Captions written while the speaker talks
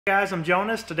Hey guys, I'm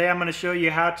Jonas. Today I'm going to show you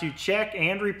how to check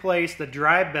and replace the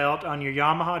drive belt on your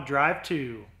Yamaha Drive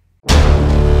 2.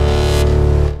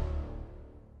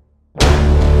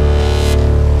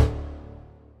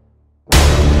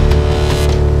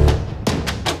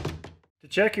 To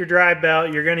check your drive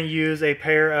belt, you're going to use a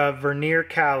pair of vernier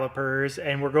calipers,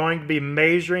 and we're going to be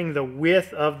measuring the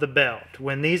width of the belt.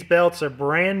 When these belts are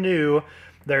brand new,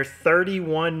 they're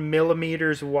 31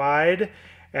 millimeters wide,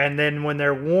 and then when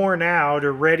they're worn out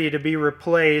or ready to be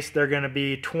replaced, they're going to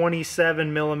be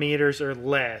 27 millimeters or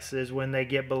less is when they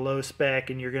get below spec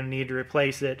and you're going to need to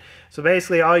replace it. So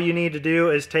basically all you need to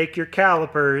do is take your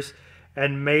calipers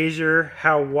and measure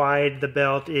how wide the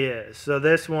belt is. So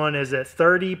this one is at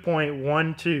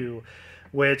 30.12,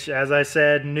 which, as I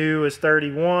said, new is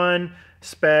 31,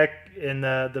 spec in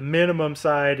the minimum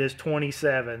side is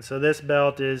 27. So this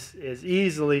belt is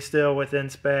easily still within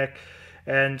spec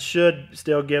and should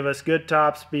still give us good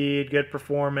top speed, good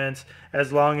performance,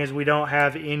 as long as we don't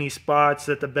have any spots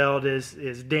that the belt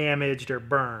is damaged or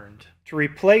burned. To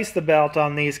replace the belt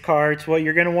on these carts, what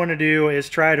you're going to want to do is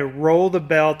try to roll the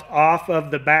belt off of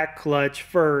the back clutch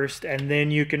first, and then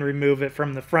you can remove it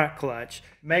from the front clutch.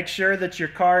 Make sure that your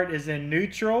cart is in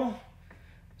neutral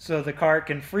so the cart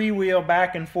can freewheel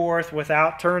back and forth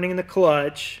without turning the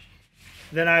clutch.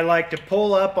 Then I like to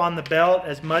pull up on the belt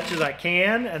as much as I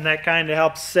can, and that kind of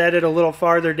helps set it a little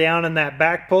farther down in that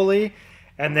back pulley,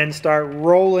 and then start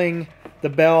rolling the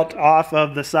belt off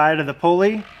of the side of the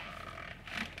pulley.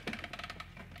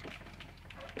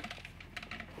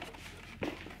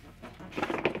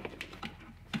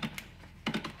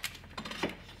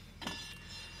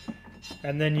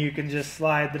 And then you can just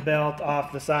slide the belt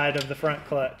off the side of the front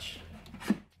clutch.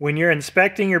 When you're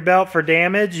inspecting your belt for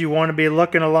damage, you want to be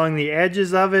looking along the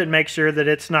edges of it and make sure that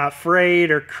it's not frayed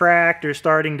or cracked or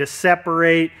starting to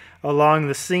separate along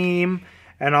the seam.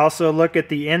 And also look at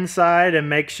the inside and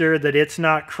make sure that it's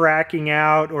not cracking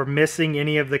out or missing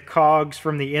any of the cogs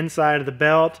from the inside of the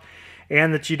belt,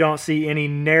 and that you don't see any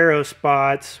narrow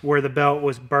spots where the belt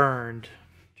was burned.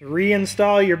 To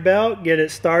reinstall your belt, get it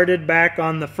started back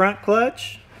on the front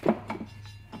clutch.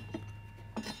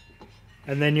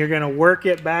 And then you're going to work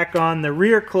it back on the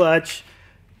rear clutch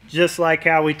just like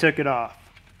how we took it off.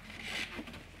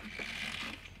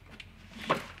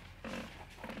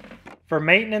 For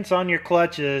maintenance on your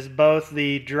clutches, both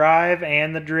the drive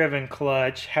and the driven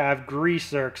clutch have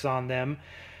grease zerks on them.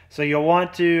 So you'll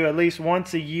want to, at least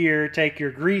once a year, take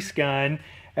your grease gun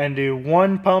and do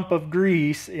one pump of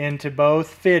grease into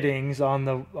both fittings on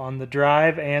the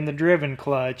drive and the driven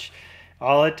clutch.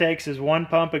 All it takes is one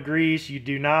pump of grease. You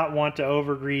do not want to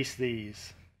over grease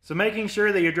these. So making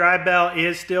sure that your drive belt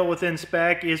is still within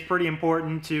spec is pretty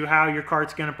important to how your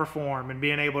cart's going to perform and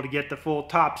being able to get the full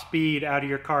top speed out of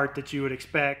your cart that you would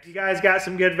expect. If you guys got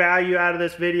some good value out of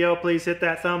this video, please hit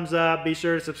that thumbs up. Be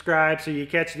sure to subscribe so you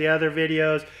catch the other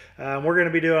videos. We're going to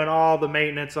be doing all the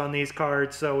maintenance on these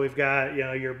carts. So we've got, you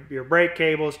know, your brake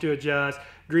cables to adjust,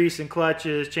 grease and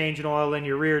clutches, changing oil in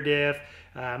your rear diff.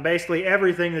 Basically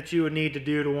everything that you would need to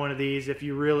do to one of these if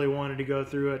you really wanted to go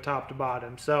through it top to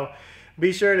bottom. So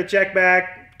be sure to check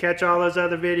back, catch all those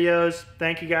other videos.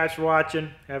 Thank you guys for watching.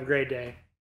 Have a great day.